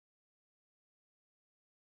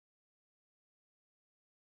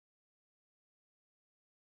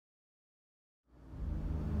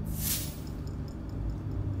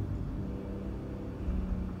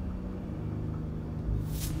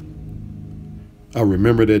I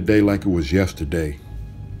remember that day like it was yesterday.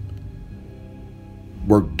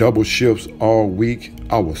 Worked double shifts all week.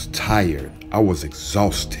 I was tired. I was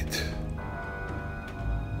exhausted.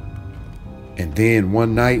 And then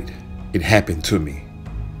one night, it happened to me.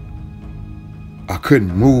 I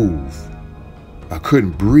couldn't move. I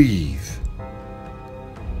couldn't breathe.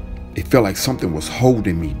 It felt like something was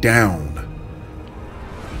holding me down.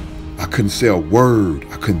 I couldn't say a word.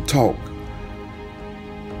 I couldn't talk.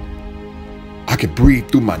 I could breathe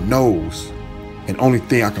through my nose, and only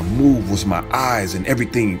thing I could move was my eyes, and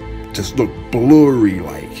everything just looked blurry,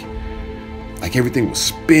 like everything was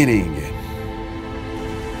spinning. And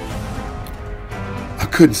I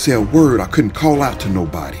couldn't say a word. I couldn't call out to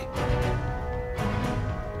nobody.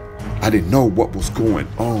 I didn't know what was going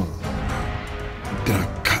on. Then I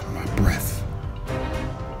caught my breath.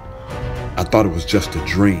 I thought it was just a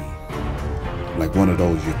dream, like one of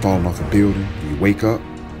those you're falling off a building and you wake up.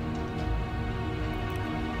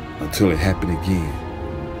 Until it happened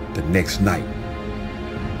again the next night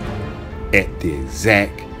at the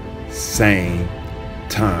exact same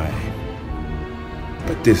time.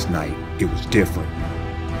 But this night it was different.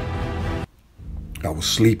 I was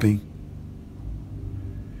sleeping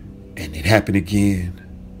and it happened again.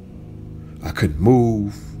 I couldn't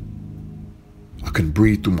move. I couldn't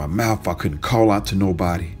breathe through my mouth. I couldn't call out to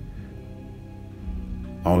nobody.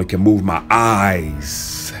 I only can move my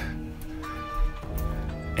eyes.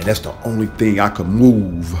 And that's the only thing I could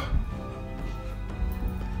move.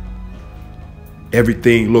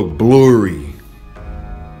 Everything looked blurry.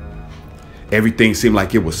 Everything seemed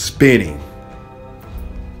like it was spinning.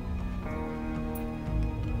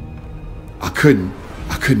 I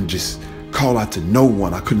couldn't just call out to no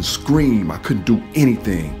one. I couldn't scream. I couldn't do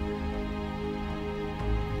anything.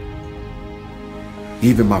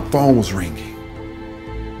 Even my phone was ringing.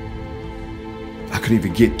 I couldn't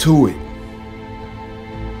even get to it.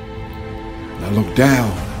 I looked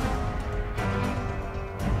down,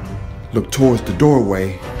 looked towards the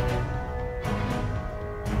doorway,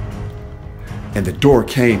 and the door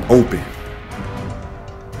came open.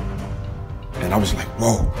 And I was like,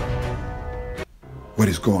 whoa, what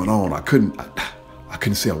is going on? I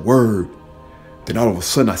couldn't say a word. Then all of a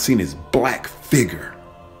sudden I seen this black figure.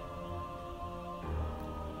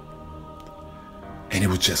 And it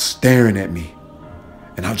was just staring at me.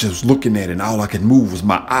 And I was just looking at it, and all I could move was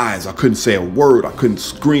my eyes. I couldn't say a word. I couldn't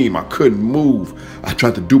scream. I couldn't move. I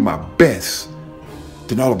tried to do my best.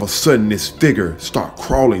 Then all of a sudden, this figure started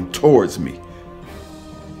crawling towards me.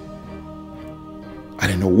 I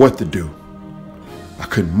didn't know what to do. I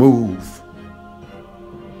couldn't move.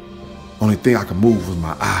 Only thing I could move was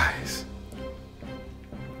my eyes.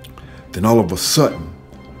 Then all of a sudden,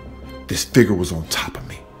 this figure was on top of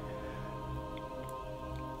me.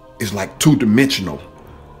 It's like two-dimensional.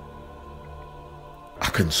 I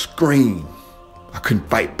couldn't scream. I couldn't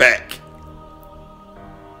fight back.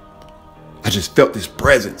 I just felt this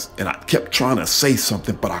presence, and I kept trying to say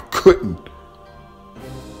something, but I couldn't.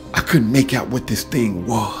 I couldn't make out what this thing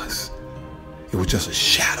was. It was just a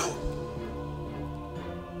shadow.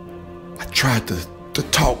 I tried to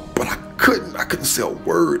talk, but I couldn't. I couldn't say a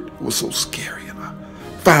word. It was so scary, and I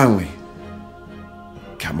finally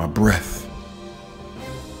got my breath.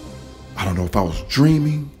 I don't know if I was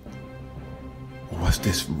dreaming or was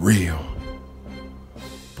this real,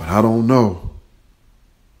 but I don't know.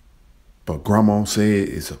 But grandma said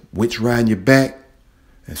it's a witch riding your back,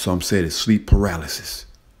 and some said it's sleep paralysis.